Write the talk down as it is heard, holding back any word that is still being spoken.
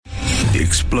the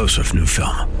explosive new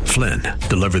film, Flynn,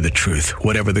 Deliver the Truth,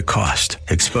 Whatever the Cost,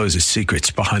 exposes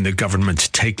secrets behind the government's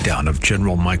takedown of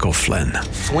General Michael Flynn.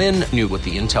 Flynn knew what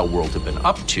the intel world had been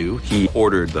up to. He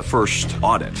ordered the first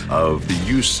audit of the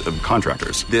use of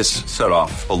contractors. This set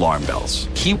off alarm bells.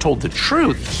 He told the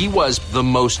truth. He was the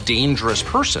most dangerous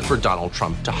person for Donald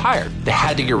Trump to hire. They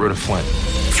had to get rid of Flynn.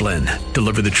 Flynn,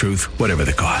 Deliver the Truth, Whatever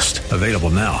the Cost. Available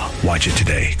now. Watch it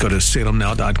today. Go to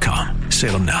salemnow.com.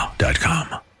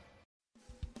 salemnow.com.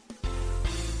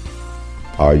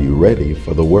 Are you ready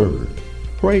for the word?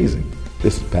 Praise Him.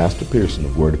 This is Pastor Pearson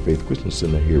of Word of Faith Christian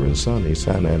Center here in sunny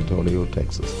San Antonio,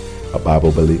 Texas. A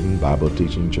Bible-believing,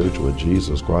 Bible-teaching church where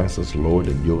Jesus Christ is Lord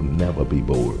and you'll never be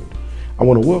bored. I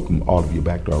want to welcome all of you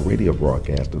back to our radio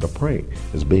broadcast that I pray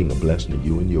is being a blessing to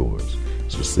you and yours.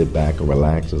 So sit back and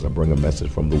relax as I bring a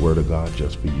message from the Word of God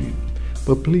just for you.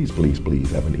 But please, please, please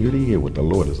have an ear to hear what the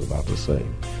Lord is about to say.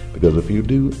 Because if you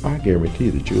do, I guarantee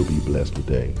that you'll be blessed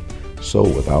today. So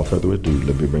without further ado,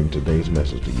 let me bring today's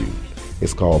message to you.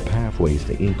 It's called Pathways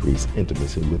to Increase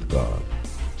Intimacy with God.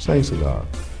 Saints of God,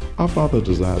 our Father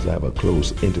desires to have a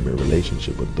close, intimate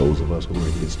relationship with those of us who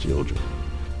are His children.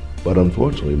 But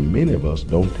unfortunately, many of us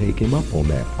don't take Him up on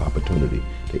that opportunity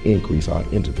to increase our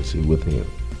intimacy with Him.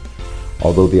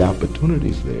 Although the opportunity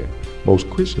is there, most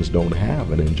Christians don't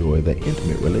have and enjoy the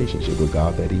intimate relationship with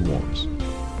God that He wants.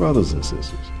 Brothers and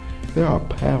sisters, there are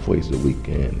pathways that we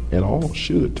can and all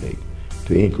should take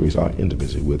to increase our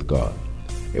intimacy with God.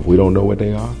 If we don't know what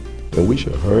they are, then we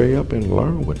should hurry up and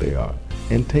learn what they are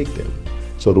and take them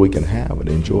so that we can have and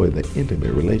enjoy the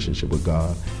intimate relationship with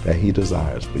God that He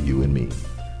desires for you and me.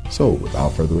 So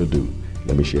without further ado,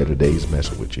 let me share today's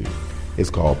message with you. It's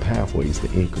called Pathways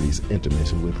to Increase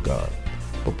Intimacy with God.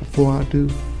 But before I do,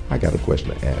 I got a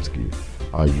question to ask you.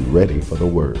 Are you ready for the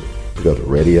word? Because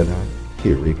ready or not,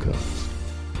 here it comes.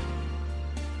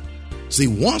 See,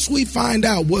 once we find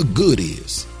out what good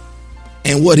is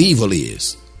and what evil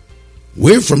is,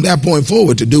 we're from that point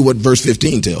forward to do what verse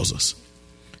 15 tells us.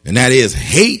 And that is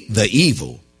hate the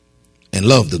evil and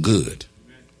love the good.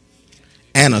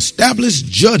 And establish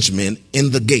judgment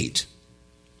in the gate.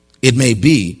 It may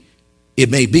be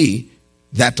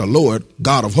that the Lord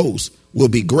God of hosts will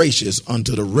be gracious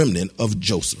unto the remnant of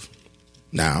Joseph.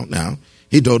 Now,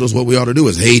 he told us what we ought to do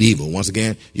is hate evil. Once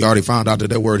again, you already found out that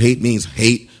that word hate means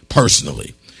hate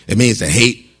personally. It means to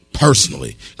hate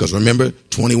personally. Because remember,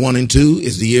 21-2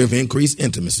 is the year of increased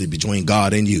intimacy between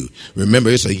God and you. Remember,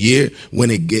 it's a year when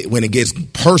it gets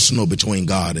personal between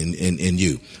God and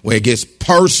you. Where it gets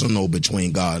personal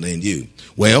between God and you.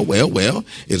 Well,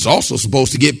 it's also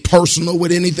supposed to get personal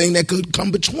with anything that could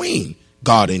come between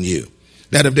God and you.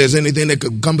 That if there's anything that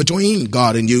could come between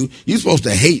God and you, you're supposed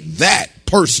to hate that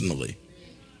personally.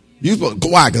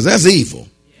 Why? Because that's evil.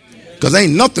 Because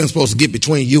ain't nothing supposed to get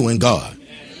between you and God.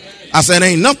 I said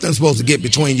ain't nothing supposed to get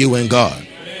between you and God.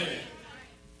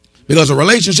 Because a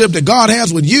relationship that God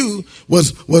has with you it's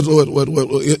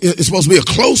supposed to be a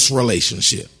close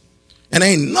relationship. And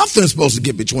ain't nothing supposed to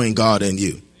get between God and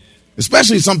you.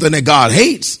 Especially something that God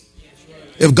hates.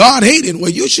 If God hated, well,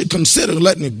 you should consider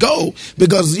letting it go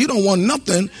because you don't want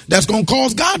nothing that's going to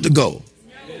cause God to go.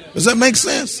 Does that make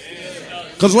sense?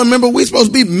 Because remember, we're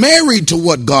supposed to be married to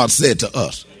what God said to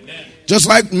us. Just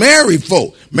like married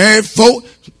folk. Married folk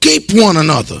keep one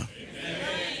another.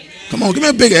 Come on, give me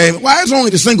a big amen. Why is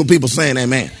only the single people saying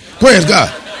amen? Praise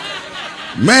God.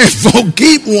 Married folk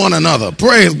keep one another.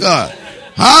 Praise God.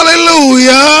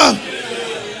 Hallelujah.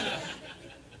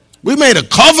 We made a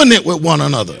covenant with one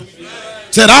another.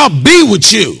 Said, I'll be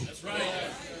with you.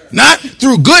 Not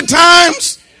through good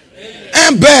times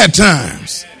and bad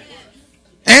times.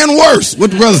 And worse.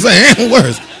 What the brother say? And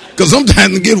worse. Because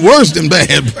sometimes it get worse than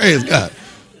bad. Praise God.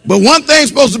 But one thing's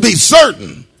supposed to be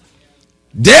certain.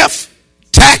 Death,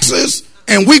 taxes,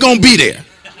 and we gonna be there.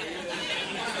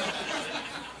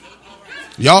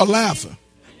 Y'all laughing.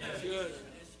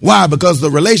 Why? Because the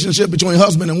relationship between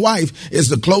husband and wife is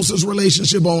the closest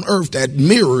relationship on earth that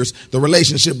mirrors the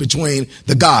relationship between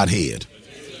the Godhead.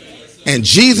 And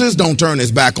Jesus don't turn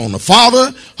his back on the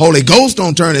Father. Holy Ghost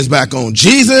don't turn his back on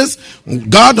Jesus.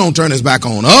 God don't turn his back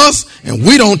on us. And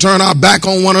we don't turn our back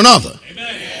on one another.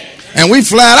 And we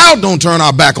flat out don't turn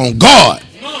our back on God.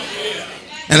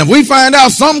 And if we find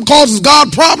out something causes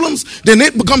God problems, then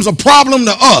it becomes a problem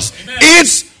to us.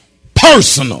 It's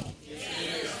personal.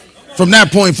 From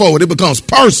that point forward, it becomes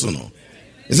personal.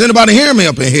 Is anybody hearing me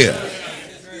up in here?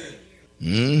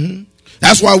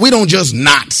 That's why we don't just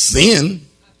not sin.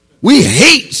 We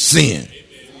hate sin.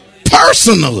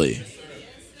 Personally.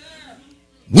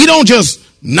 We don't just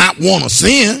not want to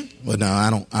sin. But no,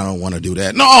 I don't want to do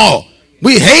that. No,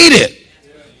 we hate it.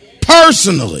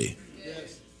 Personally.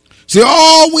 See,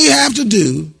 all we have to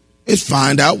do is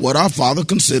find out what our Father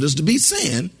considers to be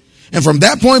sin. And from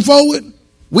that point forward,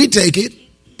 we take it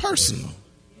personal.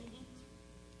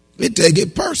 We take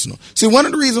it personal. See, one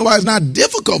of the reasons why it's not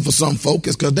difficult for some folk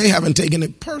is because they haven't taken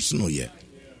it personal yet.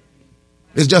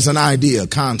 It's just an idea, a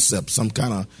concept, some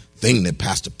kind of thing that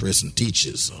Pastor Pearson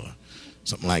teaches or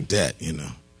something like that, you know.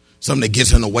 Something that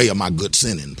gets in the way of my good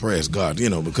sinning, praise God, you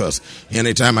know, because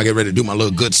anytime I get ready to do my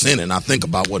little good sinning, I think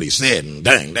about what he said, and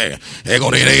dang, there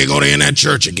go they in that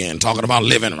church again, talking about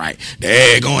living right.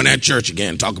 There go in that church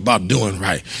again, talking about doing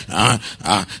right.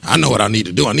 I know what I need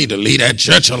to do. I need to leave that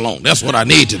church alone. That's what I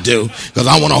need to do, because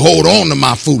I want to hold on to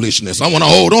my foolishness. I want to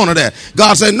hold on to that.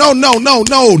 God said, no,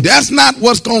 that's not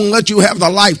what's going to let you have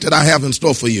the life that I have in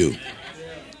store for you.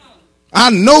 I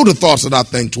know the thoughts that I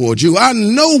think towards you. I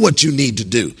know what you need to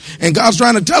do. And God's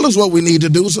trying to tell us what we need to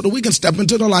do so that we can step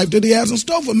into the life that he has in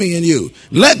store for me and you.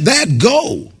 Let that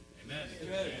go.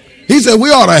 He said we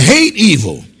ought to hate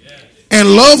evil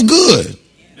and love good.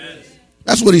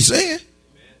 That's what he said.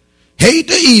 Hate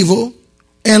the evil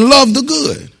and love the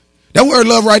good. That word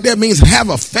love right there means have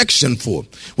affection for,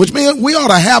 which means we ought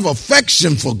to have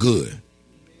affection for good.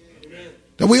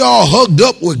 That we all hugged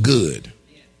up with good.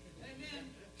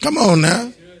 Come on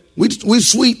now. We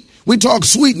talk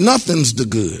sweet nothings to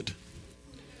good.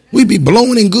 We be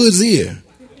blowing in good's ear.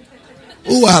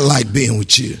 Ooh, I like being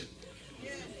with you.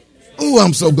 Ooh,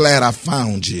 I'm so glad I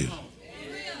found you.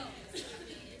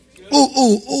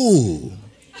 Ooh.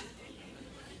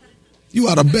 You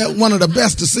are one of the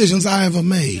best decisions I ever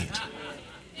made.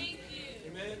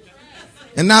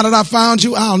 And now that I found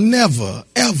you, I'll never,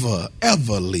 ever,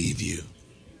 ever leave you.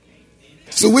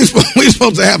 So we're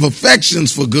supposed to have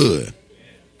affections for good.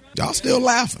 Y'all still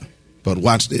laughing. But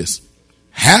watch this.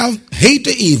 Hate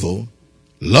the evil,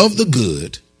 love the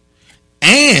good,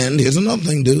 and here's another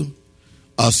thing,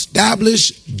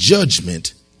 establish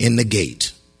judgment in the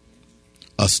gate.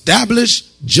 Establish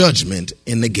judgment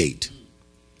in the gate.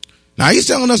 Now he's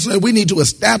telling us that we need to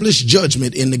establish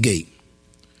judgment in the gate.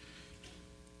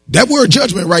 That word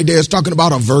judgment right there is talking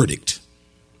about a verdict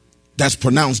that's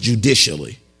pronounced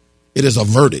judicially. It is a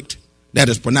verdict that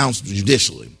is pronounced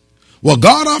judicially. Well,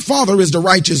 God our Father is the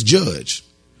righteous judge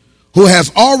who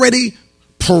has already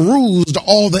perused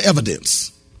all the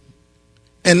evidence.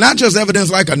 And not just evidence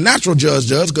like a natural judge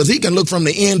does, because he can look from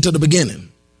the end to the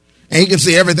beginning. And he can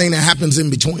see everything that happens in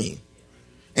between.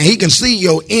 And he can see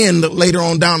your end later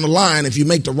on down the line if you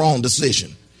make the wrong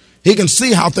decision. He can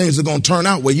see how things are going to turn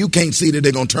out where you can't see that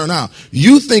they're going to turn out.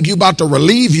 You think you're about to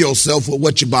relieve yourself with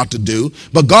what you're about to do,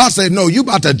 but God said, no, you're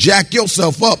about to jack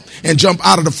yourself up and jump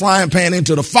out of the frying pan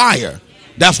into the fire.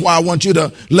 That's why I want you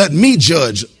to let me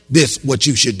judge this, what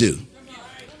you should do.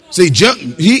 See,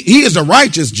 he is a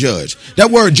righteous judge. That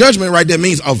word judgment right there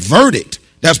means a verdict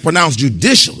that's pronounced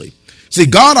judicially. See,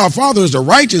 God our Father is the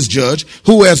righteous judge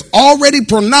who has already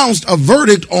pronounced a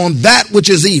verdict on that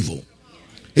which is evil.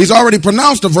 He's already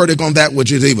pronounced a verdict on that which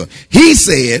is evil. He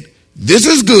said, this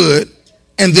is good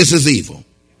and this is evil.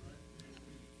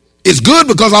 It's good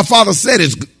because our Father said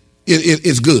it's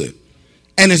good.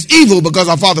 And it's evil because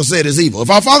our Father said it's evil. If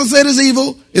our Father said it's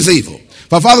evil, it's evil.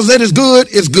 If our Father said it's good,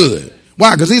 it's good.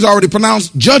 Why? Because he's already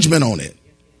pronounced judgment on it.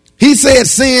 He said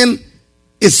sin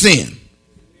is sin.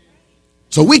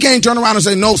 So we can't turn around and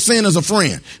say, no, sin is a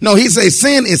friend. No, he says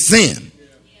sin is sin.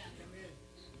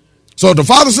 So if the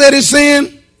Father said it's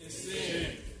sin,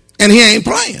 and he ain't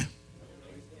playing.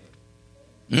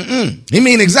 He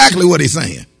mean exactly what he's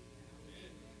saying.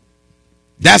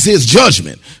 That's his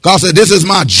judgment. God said, this is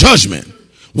my judgment.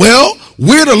 Well,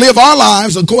 we're to live our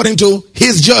lives according to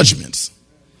his judgments.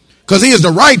 Because he is the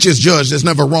righteous judge that's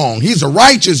never wrong. He's the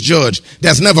righteous judge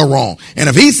that's never wrong. And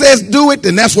if he says do it,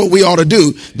 then that's what we ought to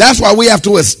do. That's why we have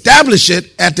to establish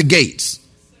it at the gates.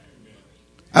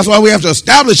 That's why we have to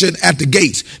establish it at the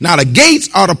gates. Now, the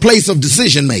gates are the place of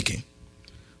decision making.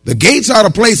 The gates are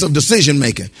the place of decision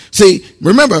making. See,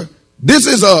 remember, this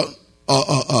is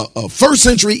a first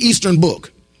century Eastern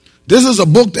book. This is a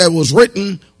book that was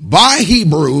written by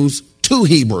Hebrews to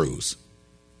Hebrews.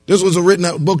 This was a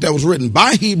book that was written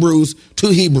by Hebrews to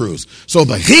Hebrews. So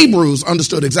the Hebrews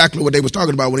understood exactly what they was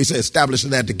talking about when he said establish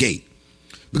it at the gate.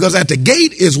 Because at the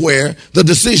gate is where the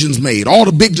decisions made. All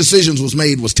the big decisions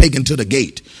was taken to the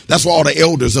gate. That's where all the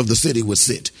elders of the city would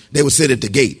sit. They would sit at the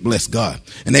gate, bless God.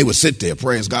 And they would sit there,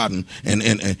 praise God, and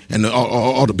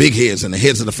all the big heads and the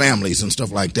heads of the families and stuff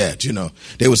like that, you know.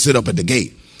 They would sit up at the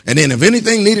gate. And then if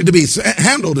anything needed to be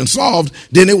handled and solved,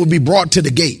 then it would be brought to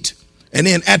the gate. And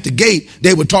then at the gate,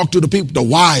 they would talk to the people, the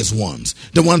wise ones,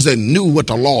 the ones that knew what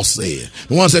the law said,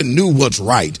 the ones that knew what's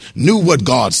right, knew what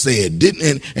God said,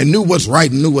 and knew what's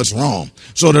right and knew what's wrong.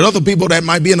 So that other people that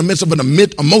might be in the midst of an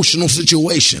emotional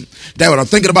situation, that are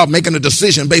thinking about making a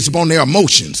decision based upon their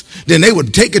emotions, then they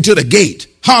would take it to the gate.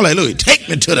 Hallelujah. Take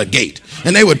me to the gate.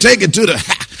 And they would take it to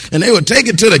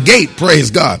the gate,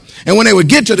 praise God. And when they would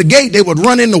get to the gate, they would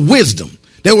run into wisdom.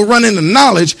 They would run into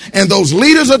knowledge, and those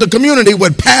leaders of the community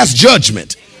would pass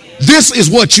judgment. This is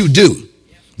what you do.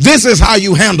 This is how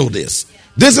you handle this.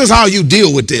 This is how you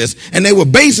deal with this. And they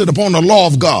would base it upon the law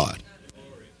of God.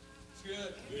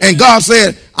 And God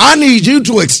said, I need you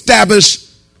to establish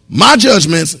my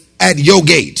judgments at your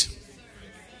gate.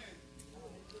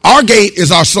 Our gate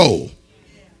is our soul.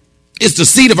 It's the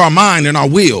seat of our mind and our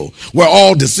will where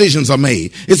all decisions are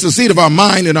made. It's the seat of our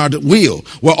mind and our will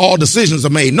where all decisions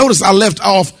are made. Notice I left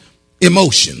off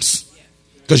emotions,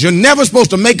 because you're never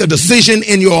supposed to make a decision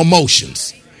in your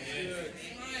emotions.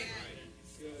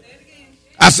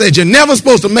 I said you're never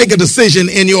supposed to make a decision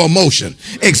in your emotion,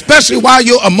 especially while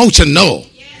you're emotional.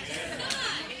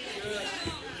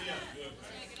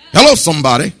 Hello,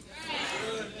 somebody.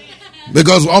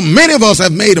 Because many of us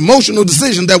have made emotional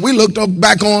decisions that we looked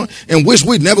back on and wish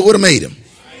we never would have made them.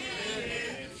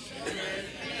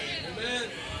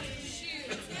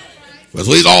 Because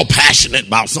we was all passionate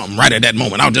about something right at that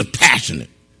moment. I was just passionate.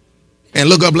 And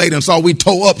look up later and saw we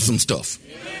tore up some stuff.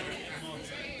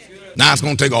 Now it's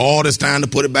going to take all this time to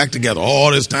put it back together.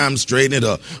 All this time to straighten it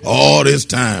up. All this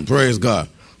time. Praise God.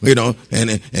 You know, and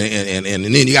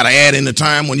then you got to add in the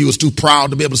time when you was too proud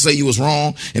to be able to say you was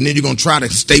wrong, and then you're going to try to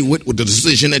stay with the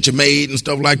decision that you made and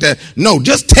stuff like that. No,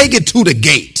 just take it to the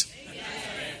gate.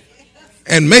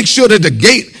 And make sure that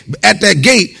at that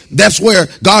gate, that's where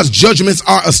God's judgments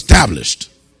are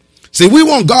established. See, we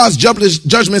want God's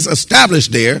judgments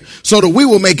established there so that we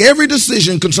will make every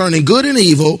decision concerning good and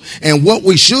evil and what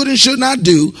we should and should not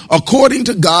do according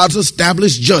to God's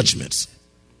established judgments.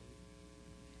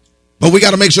 But we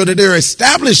got to make sure that they're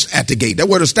established at the gate. That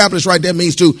word established right there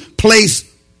means to place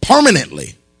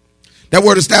permanently. That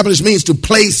word established means to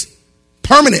place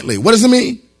permanently. What does it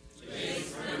mean?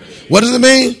 What does it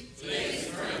mean?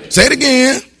 Say it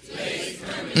again.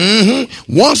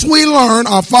 Once we learn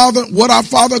what our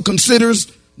Father considers,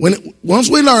 once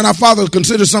we learn our Father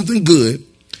considers something good,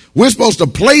 we're supposed to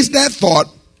place that thought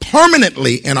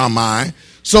permanently in our mind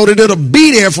so that it'll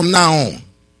be there from now on.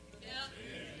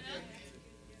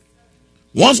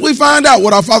 Once we find out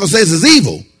what our Father says is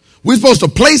evil, we're supposed to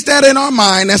place that in our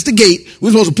mind. That's the gate.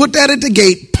 We're supposed to put that at the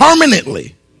gate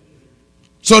permanently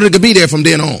so that it can be there from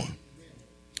then on.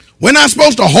 We're not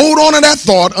supposed to hold on to that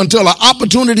thought until an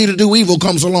opportunity to do evil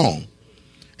comes along,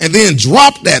 and then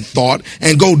drop that thought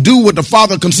and go do what the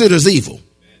Father considers evil,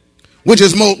 which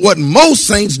is what most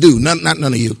saints do. Not none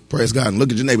of you. Praise God. And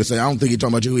look at your neighbor and say, I don't think he's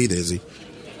talking about you either, is he?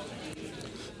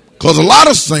 Because a lot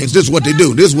of saints, this is what they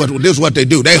do. This is what they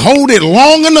do. They hold it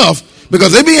long enough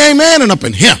because they be amen up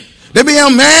in here. They be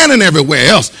amen everywhere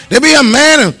else. They be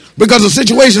amen because the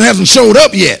situation hasn't showed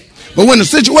up yet. But when the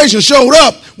situation showed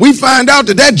up, we find out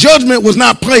that judgment was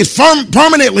not placed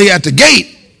permanently at the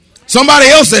gate. Somebody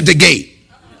else at the gate.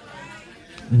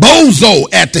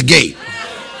 Bozo at the gate.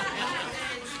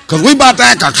 Because we about to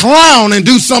act a clown and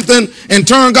do something and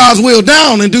turn God's will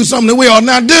down and do something that we ought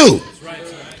not do.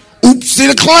 Oops, see,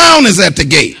 the clown is at the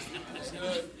gate.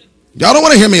 Y'all don't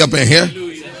want to hear me up in here.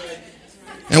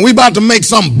 And we about to make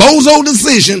some bozo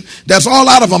decision that's all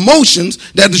out of emotions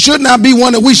that should not be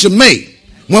one that we should make.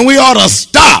 When we ought to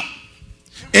stop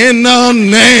in the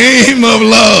name of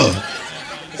love.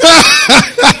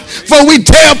 For we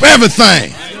tear up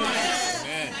everything.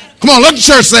 Come on, let the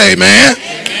church say amen.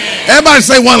 Everybody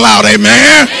say one loud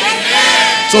amen.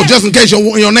 So just in case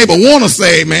your neighbor want to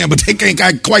say amen, but they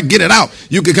can't quite get it out,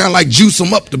 you can kind of like juice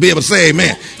them up to be able to say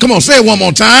amen. Come on, say it one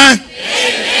more time.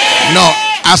 Amen. No,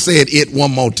 I said it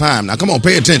one more time. Now come on,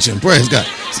 pay attention. Praise God.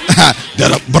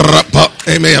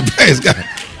 Amen. Praise God.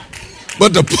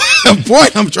 But the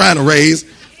point I'm trying to raise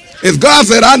is God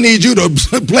said, I need you to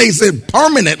place it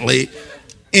permanently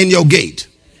in your gate.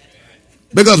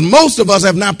 Because most of us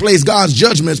have not placed God's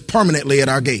judgments permanently at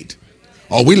our gate.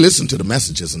 Oh, we listen to the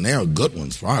messages, and they're good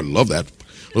ones. I love that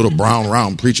little brown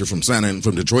round preacher from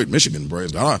Detroit, Michigan.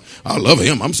 Praise God. I love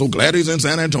him. I'm so glad he's in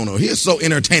San Antonio. He is so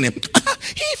entertaining.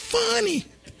 He's funny.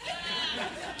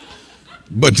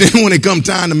 But then when it comes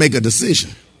time to make a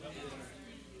decision,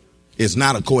 it's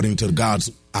not according to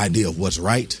God's idea of what's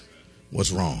right,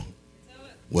 what's wrong,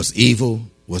 what's evil,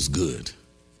 what's good.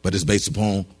 But it's based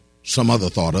upon some other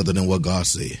thought other than what God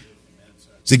said.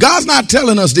 See, God's not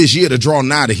telling us this year to draw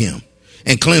nigh to him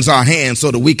and cleanse our hands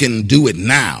so that we can do it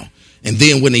now And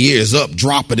then when the year is up,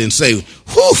 drop it and say,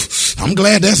 whew, I'm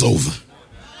glad that's over.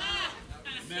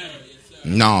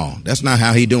 No, that's not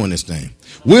how he's doing this thing.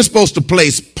 We're supposed to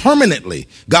place permanently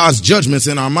God's judgments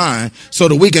in our mind so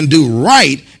that we can do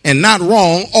right and not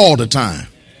wrong all the time.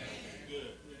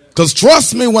 Because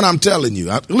trust me when I'm telling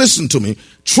you, listen to me,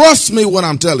 trust me when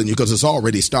I'm telling you, because it's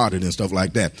already started and stuff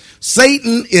like that.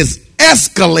 Satan is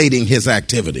escalating his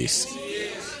activities.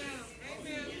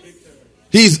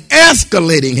 He's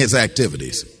escalating his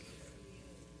activities.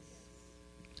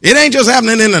 It ain't just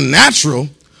happening in the natural.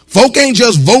 Folk ain't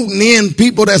just voting in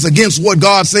people that's against what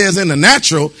God says in the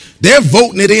natural. They're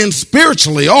voting it in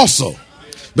spiritually also.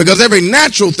 Because every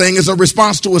natural thing is a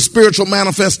response to a spiritual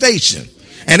manifestation.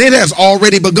 And it has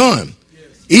already begun.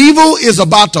 Evil is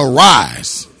about to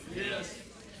rise.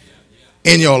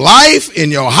 In your life,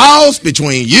 in your house,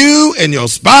 between you and your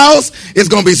spouse, it's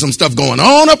going to be some stuff going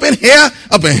on up in here,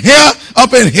 up in here,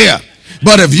 up in here.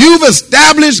 But if you've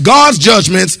established God's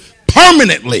judgments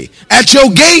permanently at your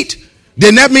gate,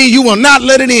 then that means you will not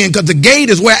let it in, because the gate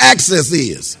is where access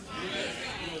is.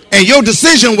 And your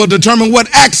decision will determine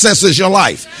what accesses your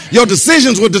life. Your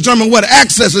decisions will determine what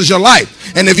accesses your life.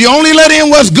 And if you only let in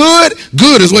what's good,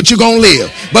 good is what you're going to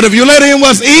live. But if you let in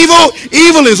what's evil,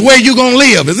 evil is where you're going to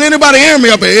live. Is anybody hearing me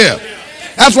up in here?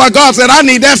 That's why God said, I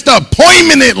need that stuff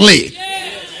permanently.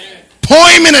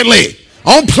 Permanently.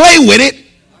 Don't play with it.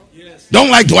 Don't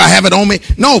like, do I have it on me?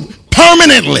 No,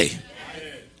 permanently.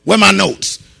 Where are my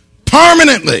notes?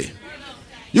 Permanently.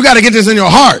 You got to get this in your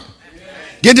heart.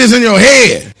 Get this in your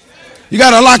head. You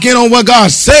got to lock in on what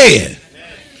God said.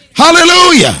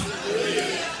 Hallelujah.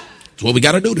 That's what we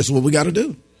got to do. This is what we got to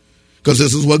do. Because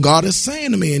this is what God is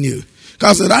saying to me and you.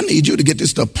 God said, I need you to get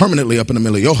this stuff permanently up in the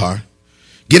middle of your heart.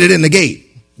 Get it in the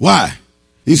gate. Why?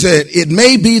 He said, it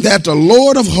may be that the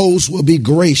Lord of hosts will be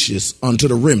gracious unto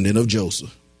the remnant of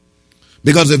Joseph.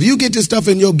 Because if you get this stuff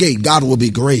in your gate, God will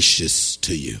be gracious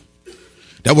to you.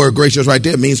 That word gracious right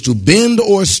there means to bend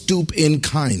or stoop in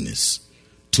kindness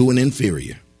to an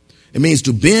inferior. It means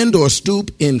to bend or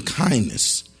stoop in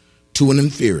kindness to an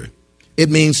inferior. It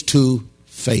means to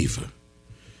favor,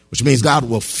 which means God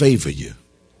will favor you.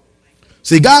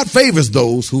 See, God favors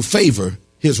those who favor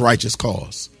his righteous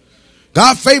cause.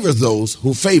 God favors those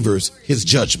who favors his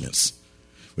judgments,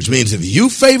 which means if you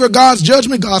favor God's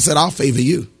judgment, God said, I'll favor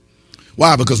you.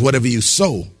 Why? Because whatever you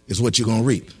sow is what you're going to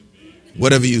reap.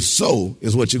 Whatever you sow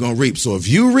is what you're going to reap. So if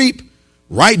you reap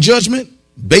right judgment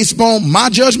based upon my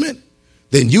judgment,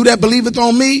 then you that believeth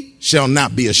on me shall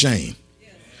not be ashamed.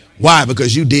 Why?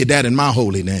 Because you did that in my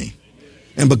holy name.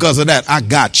 And because of that, I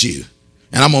got you.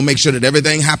 And I'm going to make sure that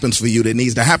everything happens for you that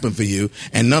needs to happen for you.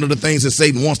 And none of the things that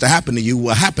Satan wants to happen to you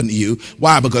will happen to you.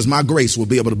 Why? Because my grace will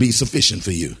be able to be sufficient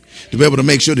for you. To be able to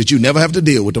make sure that you never have to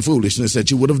deal with the foolishness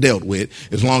that you would have dealt with,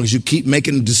 as long as you keep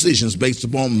making decisions based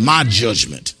upon my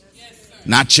judgment,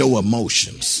 not your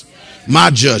emotions.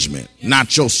 My judgment,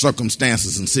 not your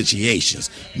circumstances and situations.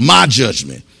 My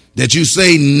judgment, that you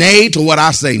say nay to what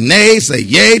I say nay, say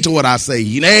yea to what I say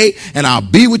nay, and I'll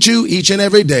be with you each and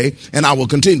every day, and I will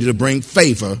continue to bring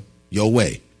favor your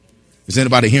way. Is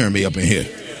anybody hearing me up in here?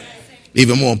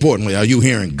 Even more importantly, are you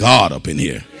hearing God up in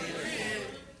here?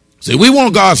 See, we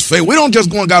want God's favor. We don't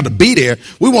just want God to be there.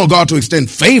 We want God to extend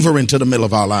favor into the middle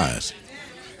of our lives.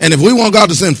 And if we want God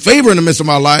to send favor in the midst of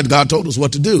our lives, God told us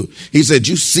what to do. He said,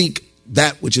 you seek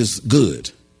that which is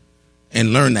good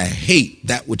and learn to hate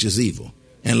that which is evil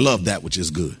and love that which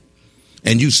is good.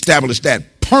 And you establish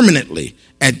that permanently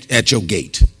at your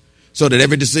gate, so that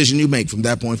every decision you make from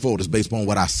that point forward is based upon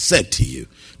what I said to you,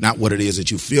 not what it is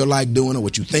that you feel like doing or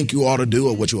what you think you ought to do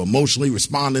or what you're emotionally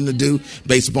responding to do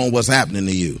based upon what's happening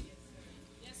to you.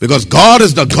 Because God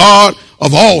is the God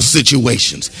of all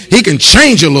situations. He can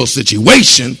change a little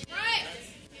situation.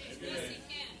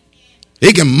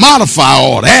 He can modify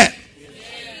all that.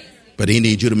 But he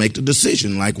needs you to make the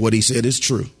decision like what he said is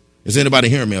true. Is anybody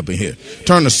hearing me up in here?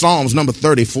 Turn to Psalms number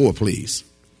 34, please.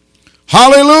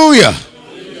 Hallelujah.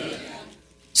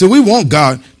 So we want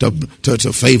God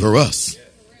to favor us.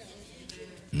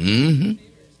 Favor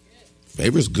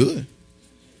is good.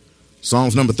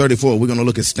 Psalms number 34, we're going to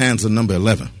look at stanza number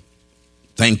 11.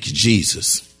 Thank you,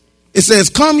 Jesus. It says,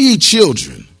 come ye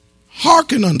children,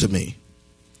 hearken unto me.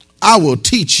 I will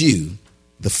teach you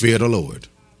the fear of the Lord.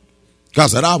 God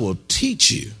said, I will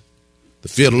teach you the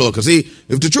fear of the Lord. Because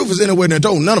if the truth is anywhere near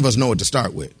told, none of us know what to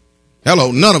start with.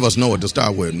 Hello, none of us know what to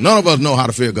start with. None of us know how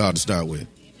to fear God to start with.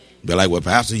 Be like, well,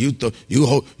 Pastor, you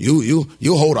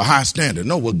hold a high standard.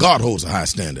 No, well, God holds a high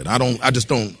standard. I just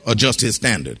don't adjust his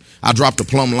standard. I drop the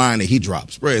plumb line that he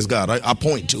drops. Praise God. I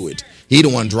point to it. He the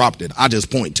one dropped it. I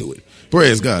just point to it.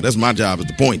 Praise God. That's my job, is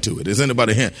to point to it. Is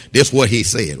anybody here? This what he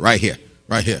said right here.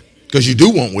 Right here. Because you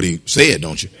do want what he said,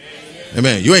 don't you?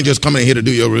 Amen. You ain't just coming in here to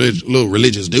do your little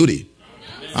religious duty,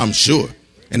 I'm sure,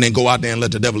 and then go out there and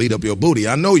let the devil eat up your booty.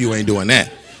 I know you ain't doing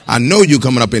that. I know you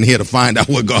coming up in here to find out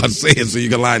what God says so you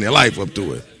can line your life up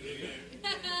to it.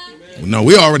 No,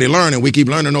 we already learning. We keep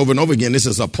learning over and over again. This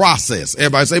is a process.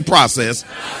 Everybody say process.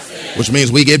 Which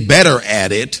means we get better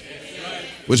at it.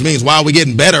 Which means while we're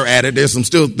getting better at it, there's some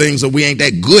still things that we ain't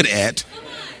that good at.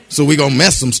 So we're going to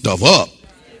mess some stuff up.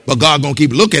 But God going to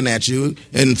keep looking at you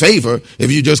in favor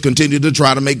if you just continue to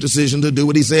try to make decisions to do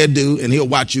what he said do, and he'll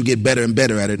watch you get better and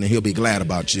better at it, and he'll be glad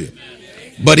about you.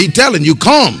 But he's telling you,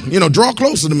 come, draw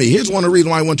closer to me. Here's one of the reasons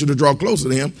why I want you to draw closer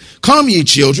to him. Come, ye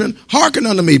children, hearken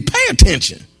unto me. Pay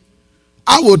attention.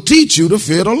 I will teach you to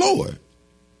fear the Lord.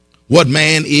 What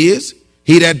man is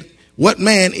he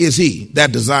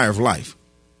that desireth life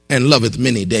and loveth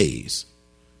many days,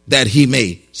 that he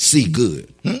may see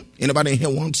good? Anybody in here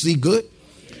want to see good?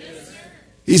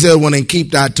 He said, well, then keep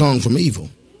thy tongue from evil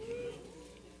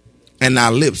and thy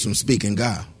lips from speaking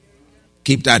guile.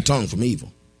 Keep thy tongue from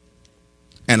evil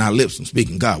and thy lips from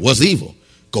speaking guile. What's evil?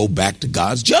 Go back to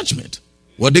God's judgment.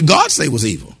 What did God say was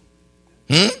evil?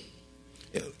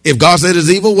 If God said it's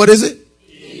evil, what is it?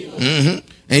 Evil. And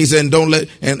he said, don't let,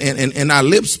 and our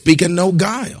lips speaking no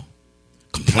guile.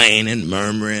 Complaining,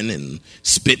 murmuring, and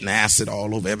spitting acid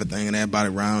all over everything and everybody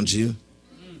around you.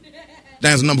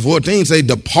 That's number 14. Say,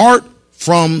 depart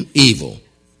from evil.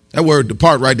 That word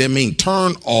depart right there means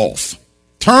turn off.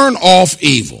 Turn off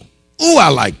evil. Ooh, I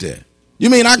like that.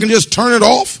 You mean I can just turn it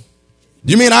off?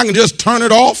 You mean I can just turn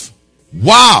it off?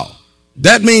 Wow.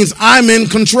 That means I'm in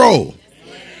control.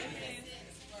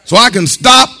 So I can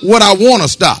stop what I want to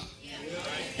stop.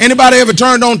 Anybody ever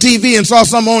turned on TV and saw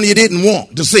something on you didn't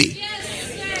want to see?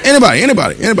 Anybody?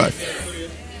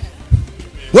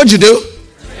 What'd you do?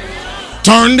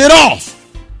 Turned it off.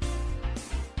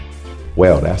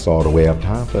 Well, that's all the way I have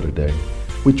time for today.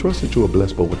 We trust that you are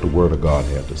blessed by what the Word of God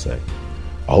has to say.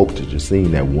 I hope that you're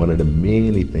seeing that one of the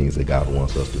many things that God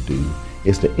wants us to do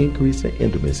is to increase the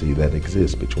intimacy that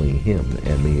exists between him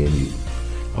and me and you.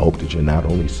 I hope that you're not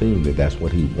only seeing that that's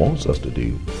what he wants us to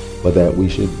do, but that we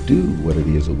should do what it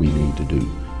is that we need to do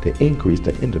to increase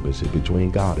the intimacy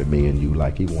between God and me and you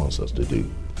like he wants us to do.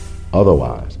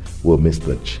 Otherwise, we'll miss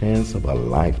the chance of a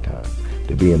lifetime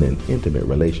to be in an intimate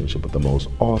relationship with the most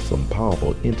awesome,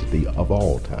 powerful entity of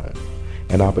all time.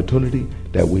 An opportunity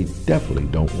that we definitely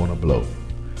don't want to blow.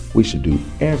 We should do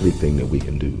everything that we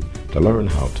can do to learn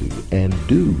how to and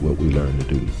do what we learn to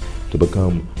do to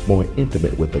become more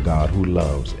intimate with the God who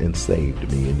loves and saved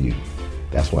me and you.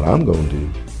 That's what I'm going to do.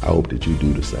 I hope that you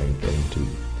do the same thing too.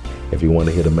 If you want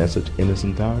to hear the message in its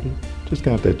entirety, just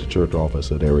contact the church office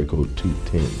at area code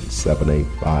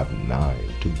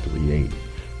 210-7859-238.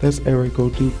 That's area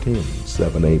code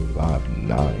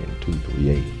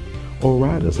 210-7859-238. Or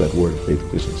write us at Word of Faith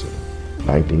Christian Center,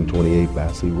 1928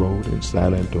 Basse Road in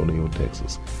San Antonio,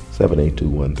 Texas,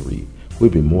 78213.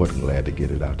 We'd be more than glad to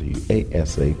get it out to you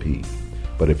ASAP.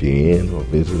 But if you're in or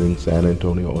visiting San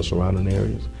Antonio or surrounding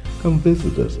areas, come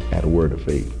visit us at Word of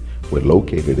Faith. We're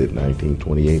located at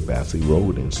 1928 Basse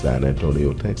Road in San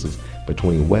Antonio, Texas,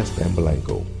 between West and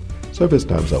Blanco. Service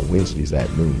times are Wednesdays at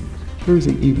noon,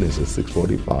 Thursday evenings at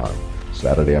 6:45,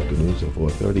 Saturday afternoons at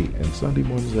 4:30, and Sunday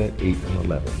mornings at 8 and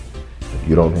 11. If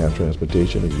you don't have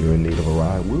transportation and you're in need of a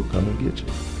ride, we'll come and get you.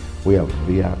 We have a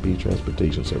VIP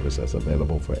transportation service that's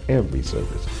available for every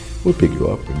service. We'll pick you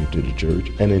up, bring you to the church,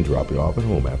 and then drop you off at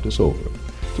home after it's over.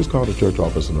 Just call the church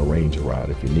office and arrange a ride.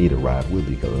 If you need a ride, we'll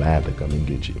be glad to come and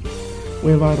get you.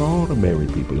 We invite all the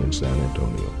married people in San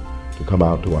Antonio to come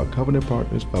out to our Covenant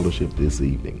Partners Fellowship this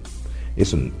evening.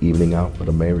 It's an evening out for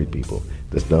the married people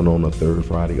that's done on the third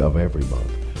Friday of every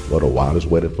month, where the wildest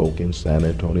wedded folk in San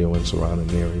Antonio and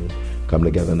surrounding areas come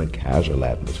together in a casual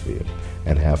atmosphere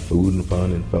and have food and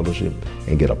fun and fellowship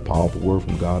and get a powerful word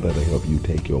from God that'll help you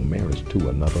take your marriage to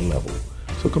another level.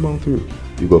 So come on through.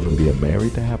 You go from being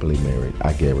married to happily married,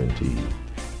 I guarantee you.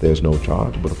 There's no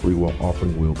charge, but a free will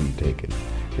offering will be taken.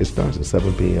 It starts at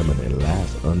 7 p.m. and it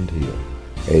lasts until,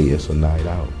 it's a night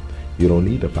out. You don't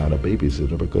need to find a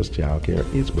babysitter because childcare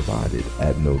is provided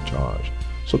at no charge.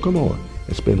 So come on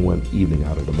and spend one evening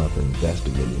out of the month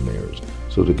investing in your marriage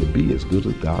so that it can be as good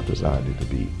as God designed it to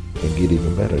be and get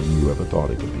even better than you ever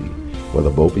thought it could be. Whether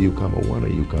both of you come or one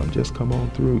of you come, just come on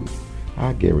through.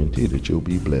 I guarantee that you'll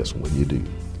be blessed when you do.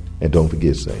 And don't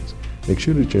forget, saints, make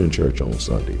sure that you're in church on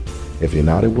Sunday. If you're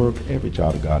not at work, every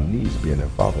child of God needs to be in their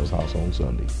Father's house on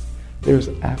Sunday. There's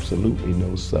absolutely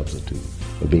no substitute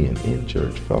for being in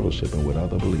church, fellowshipping with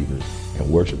other believers, and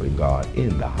worshiping God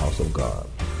in the house of God.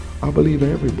 I believe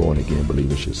every born-again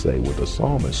believer should say what the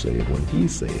psalmist said when he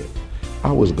said,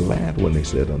 I was glad when they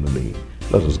said unto me,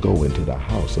 let us go into the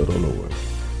house of the Lord.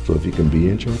 So if you can be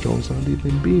in church on Sunday,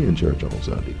 then be in church on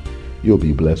Sunday. You'll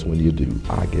be blessed when you do,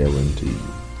 I guarantee you.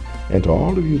 And to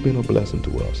all of you who've been a blessing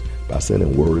to us by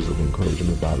sending words of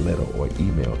encouragement by letter or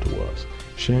email to us,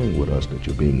 sharing with us that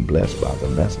you're being blessed by the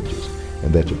messages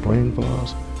and that you're praying for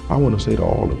us, I want to say to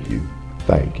all of you,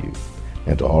 thank you.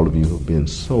 And to all of you who've been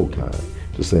so kind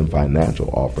to send financial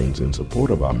offerings in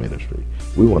support of our ministry,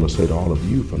 we want to say to all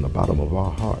of you from the bottom of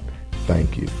our heart,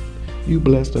 thank you. You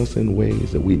blessed us in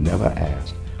ways that we never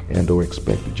asked and or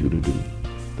expected you to do.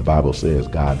 The Bible says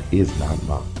God is not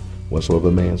mocked.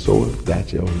 Whatsoever man soweth, that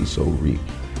shall he so reap.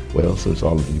 Well, since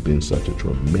all of you have been such a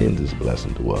tremendous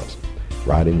blessing to us,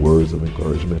 writing words of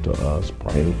encouragement to us,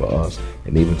 praying for us,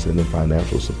 and even sending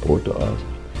financial support to us,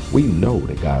 we know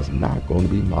that God's not going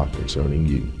to be mocked concerning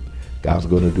you. God's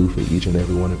going to do for each and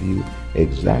every one of you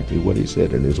exactly what he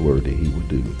said in his word that he would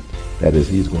do. That is,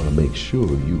 he's going to make sure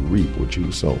you reap what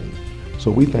you've sown.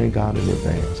 So we thank God in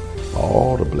advance for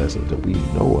all the blessings that we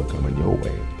know are coming your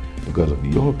way because of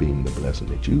your being the blessing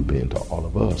that you've been to all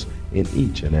of us in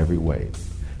each and every way.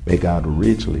 May God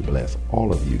richly bless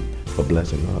all of you for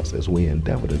blessing us as we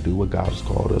endeavor to do what God has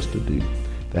called us to do.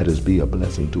 That is, be a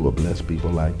blessing to a blessed people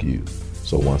like you.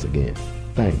 So once again,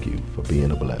 thank you for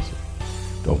being a blessing.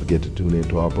 Don't forget to tune in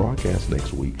to our broadcast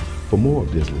next week for more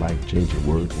of this life-changing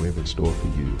word we have in store for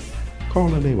you.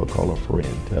 Call a neighbor, call a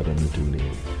friend, tell them to tune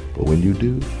in. But when you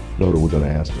do, know that we're going to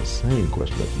ask the same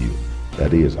question of you.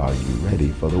 That is, are you ready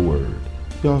for the word?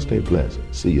 Y'all stay blessed.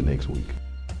 See you next week.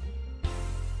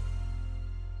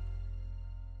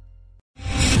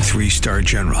 3-star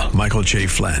General Michael J.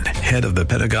 Flynn, head of the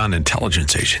Pentagon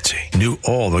Intelligence Agency, knew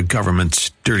all the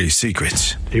government's dirty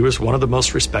secrets. He was one of the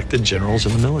most respected generals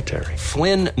in the military.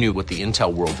 Flynn knew what the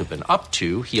intel world had been up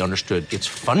to. He understood its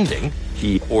funding.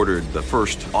 He ordered the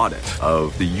first audit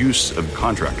of the use of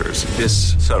contractors.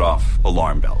 This set off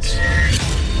alarm bells.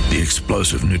 The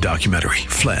explosive new documentary,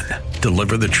 Flynn,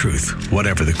 Deliver the Truth,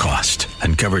 Whatever the Cost,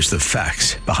 uncovers the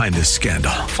facts behind this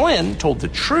scandal. Flynn told the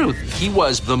truth. He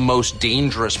was the most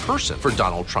dangerous person for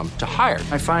Donald Trump to hire.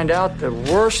 I find out the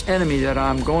worst enemy that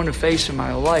I'm going to face in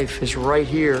my life is right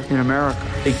here in America.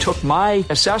 They took my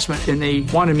assessment and they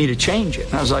wanted me to change it.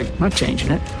 And I was like, I'm not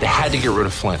changing it. They had to get rid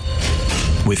of Flynn.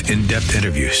 With in-depth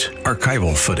interviews,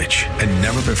 archival footage, and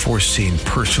never-before-seen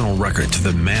personal records of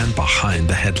the man behind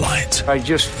the headlines. I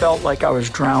just felt like I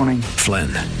was drowning. Flynn,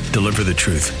 Deliver the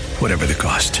Truth, Whatever the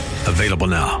Cost. Available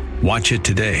now. Watch it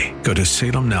today. Go to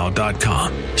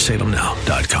salemnow.com.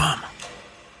 salemnow.com.